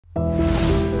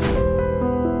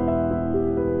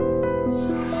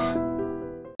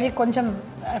ఇది కొంచెం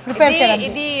ప్రిపేర్ చేయాలి.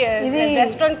 ఇది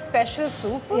restaurant special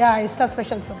soup. Yeah ఇస్టా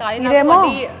special soup. ఇదేమో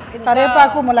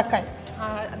కరివేపాకు ములక్కాయ.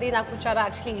 అది నాకు చాలా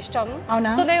యాక్చువల్లీ ఇష్టం.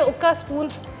 అవునా? సో నేను ఒక స్పూన్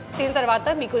తిన్న తర్వాత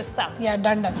మీకు ఇస్తా. యా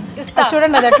డన్ ఇస్తా.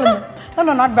 చూడండి అది ఎట్లుంది.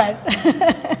 No not bad.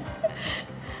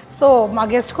 సో మా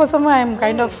గెస్ట్ కోసం I'm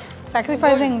kind of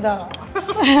sacrificing the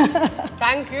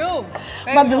thank you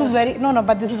but this is very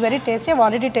but this is very tasty. I've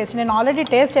already tasted. నేను ఆల్రెడీ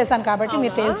టేస్ట్ చేశాను కాబట్టి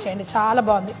మీరు టేస్ట్ చేయండి. చాలా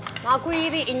బాగుంది. నాకు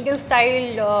ఇది ఇండియన్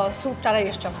స్టైల్ సూప్ చాలా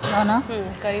ఇష్టం. అవునా?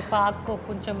 కరివేపాకు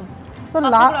కొంచెం. So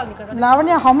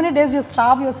Lavanya, how many days you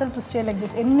starve yourself to stay like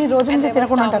this? ఎన్ని రోజుల నుంచి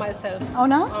తినకుండా ఉంటారు?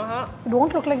 అవునా?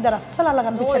 Don't look like that. అస్సలు అలా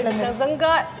కనిపించట్లేదు.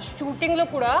 నిజంగా షూటింగ్ లో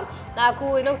కూడా నాకు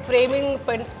ఫ్రేమింగ్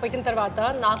పెట్టిన తర్వాత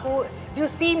నాకు you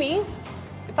see me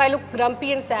if I look grumpy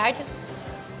and sad,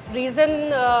 reason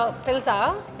తెలుసా?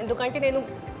 ఎందుకంటే నేను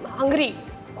hungry.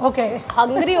 Okay.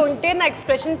 Hungry ఉంటే నా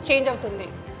expression change అవుతుంది.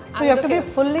 So you have to be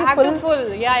fully full.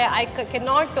 Yeah, I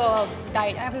cannot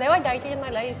diet. I have never dieted in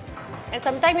my life. And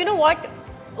sometimes you know what?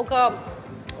 Okay,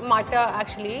 mata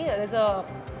actually there's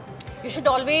you should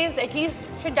always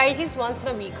should diet at least once in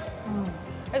a week.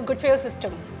 It's good for your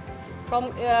system.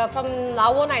 From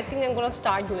now on I think I'm going to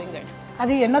start doing it.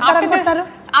 అది ఎన్నోసార్లు అనుకుంటారు?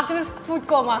 After this food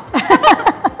coma.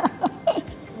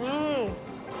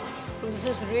 This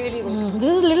is really good.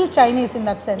 This is little Chinese in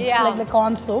that sense, like the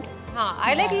corn soup.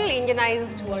 I like little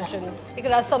Indianized version. Like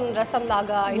rasam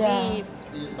laga.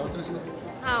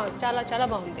 Chala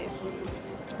బాగుంది.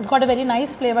 It's got a very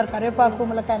nice flavor. Karivepaku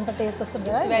mulakkai anta taste వస్తుంది.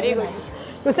 It's very good. Nice.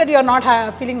 You said you are not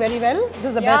feeling very well. This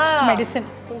is the best medicine.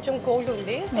 కొంచెం cold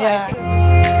ఉంది. So I think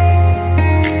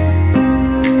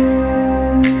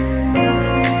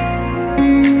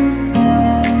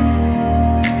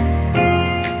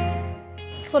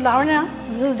so Lavanya,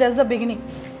 this is just the beginning.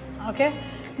 Okay,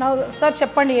 నా sir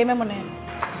చెప్పండి ఏమేమి ఉన్నాయి?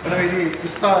 ఇది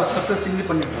పిస్తా special chilli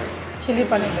paneer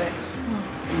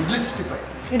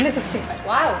idli 65.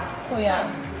 Wow. So yeah,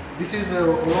 this is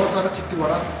ఓరోచార చిట్టి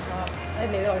వడ.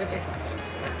 నేను order చేశాను.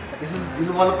 This is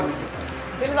Dilwala paneer tikka.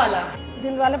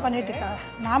 దిల్వాలా పన్నీర్ టిక్కా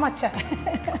నామ్ అచ్చా.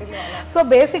 సో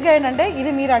బేసిక్గా ఏంటంటే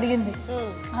ఇది మీరు అడిగింది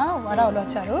వడ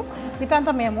వచ్చారు,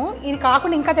 ఇదంతా మేము ఇది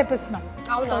కాకుండా ఇంకా తెప్పిస్తున్నాం.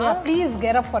 Please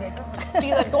get up for it.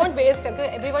 Please don't waste it.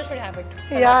 Everyone should have it.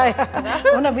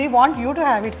 Yeah. No, we want you to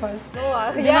have it first. No,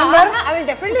 remember? I will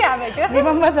definitely have it.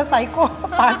 Remember the psycho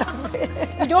part of it.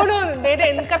 You don't know, నేను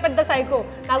ఎంత పెద్ద psycho.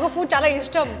 నాకు food చాలా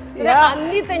ఇష్టం.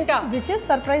 అన్ని తింటా. Which is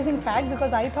surprising fact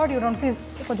because I thought you don't. Please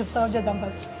కొంచెం serve చేద్దాం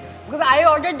first. Because I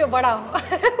ordered vada.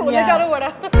 ఉల్లిచారు vada.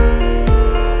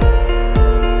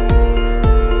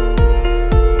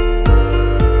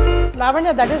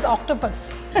 Lavanya, that is octopus.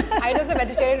 I know it's a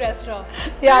vegetarian restaurant.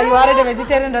 Yeah, you are at a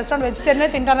vegetarian restaurant. Vegetarian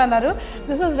తింటాను అన్నారు.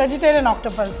 This is vegetarian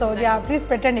octopus. So yeah, please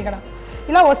పెట్టండి ఇక్కడ.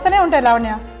 ఇలా వస్తూనే ఉంటాయి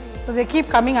Lavanya. So they keep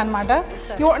coming అన్నమాట.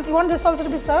 You want this also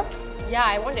to be served? Yeah,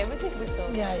 I want everything to be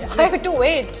served. Yeah. I have to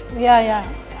wait. Yeah.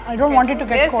 I don't want it to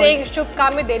get cold. They're saying it should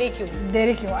come with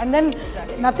dairy cube. And then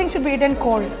nothing should be eaten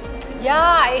cold.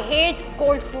 Yeah, I hate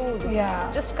cold food. Yeah.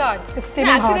 Just can't. It's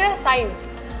steaming hot. Actually, there's science.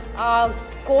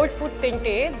 Cold food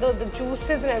tinte, the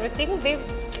juices and everything, they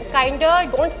kinda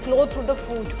don't flow through the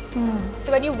food. So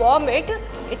when you warm it,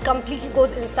 it completely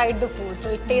goes inside the food, so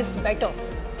it tastes better.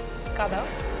 Kada.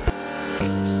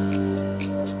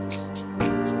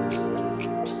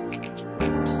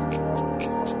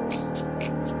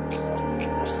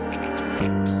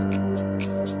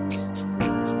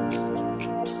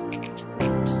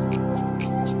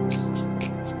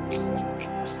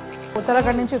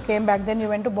 Uttarakhand నుంచి you came back, then you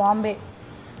went to Bombay.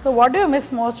 So what do you miss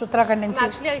most Uttarakhand నుంచి?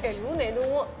 Actually, I'll tell you,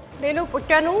 నేను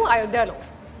పుట్టాను అయోధ్యలో.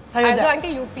 అయోధ్య అంటే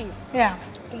UP. Yeah.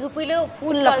 యూపీలో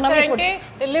food culture అంటే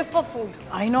they live for food.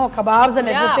 I know, kebabs and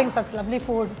everything, such lovely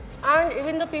food. And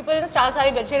even the people, చాలా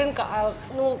సారి vegetarian,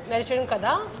 నువ్వు vegetarian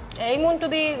కదా,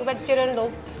 ఏముంటుంది వెజిటేరియన్లో,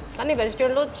 కానీ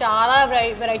వెజిటేరియన్లో చాలా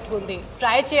వెరైటీ ఉంది.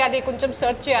 ట్రై చేయాలి, కొంచెం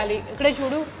సర్చ్ చేయాలి. ఇక్కడే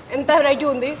చూడు ఎంత వెరైటీ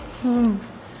ఉంది.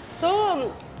 సో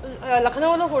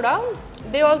లక్నోలో కూడా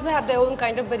they also have their own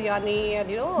kind of biryani and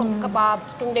kebabs,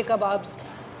 tunde kebabs.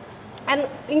 And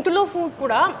ఇంట్లో ఫుడ్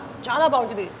కూడా చాలా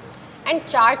బాగుంటుంది. అండ్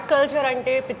చాట్ కల్చర్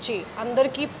అంటే పిచ్చి,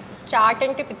 అందరికీ చాట్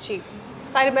అంటే పిచ్చి.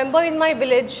 So I remember in my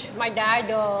village, my dad,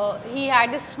 he had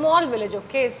this small village,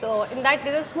 okay? So in that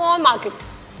there's a small market.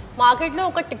 Marketలో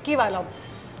ఒక టిక్కీ వాళ్ళం.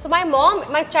 So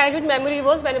my childhood memory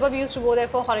was whenever we used to go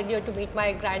there for holiday or to meet my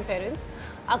grandparents,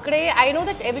 akkade I know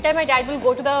that every time my dad will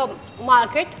go to the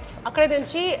market, akkade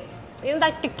nunchi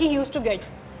that tikki he used to get.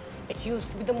 It used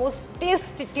to be the most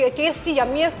tasty,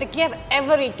 yummiest tikki I've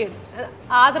ever eaten.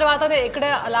 Aa tarvata ne ikkada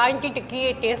alanti tikki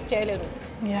taste cheyaleru.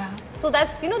 Yeah. So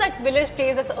that's that village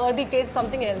taste, that's earthy taste,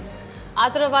 something else. Aa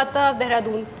tarvata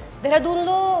Dehradun.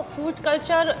 Dehradunlo food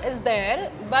culture is there,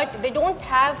 but they don't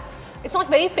have. It's not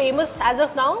very famous as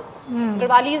of now.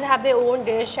 Garhwalis have their own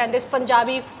dish, and there's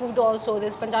Punjabi food also.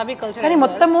 There's Punjabi culture. కానీ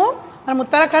మొత్తము మన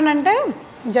ఉత్తరాఖండ్ అంటే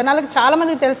జనాలకు చాలా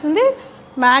మందికి తెలిసింది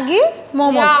Maggi,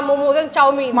 momos. Yeah, momos and chow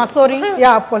mein. Masori,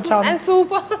 yeah, of course, chow mein. And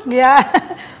soup. Yeah.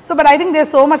 So, but I think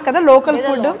there's so much kada local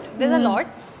food. There's a lot.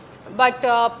 But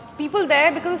people there,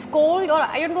 because it's cold, or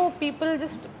I don't know, people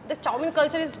just, the chow mein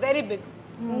culture is very big.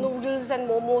 Noodles and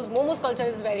momos culture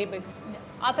is very big.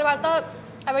 After that,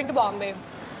 I went to Bombay.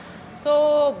 So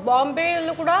Bombay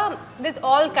lo kuda, there's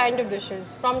all kind of dishes,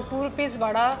 from 2 rupees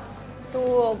vada to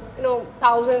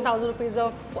 1,000 rupees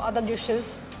of other dishes.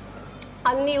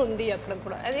 అన్నీ ఉంది అక్కడ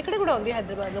కూడా, అది ఇక్కడ కూడా ఉంది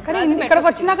హైదరాబాద్ లో. కానీ ఇక్కడికి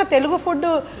వచ్చినాక Telugu food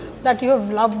that you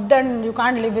loved and you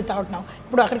can't live without now.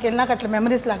 ఇప్పుడు అక్కడికి వెళ్ళినాక అట్లా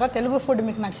మెమరీస్ లాగా తెలుగు ఫుడ్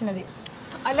మీకు నచ్చినది?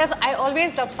 I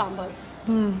always love sambar.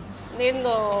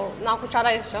 నాకు చాలా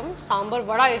ఇష్టం సాంబార్,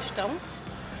 వడ ఇష్టం.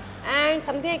 And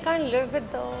something I can't live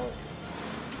with,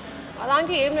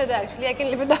 అలాంటి ఏం లేదు actually. I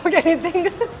can live without anything.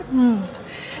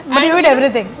 But you eat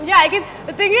everything. Yeah, I can.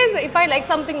 The thing is, if I like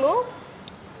something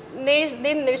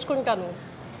నేను నేర్చుకుంటాను.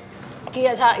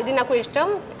 అచ్చా ఇది నాకు ఇష్టం,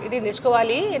 ఇది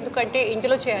నేర్చుకోవాలి, ఎందుకంటే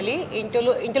ఇంటిలో చేయాలి,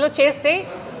 ఇంటిలో చేస్తే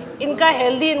ఇంకా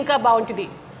హెల్దీ, ఇంకా బాగుంటుంది.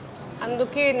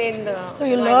 అందుకే నేను సో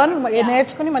యు లెర్న్,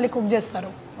 నేర్చుకుని మళ్ళీ కుక్ చేస్తారు.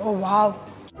 ఓ వావ్.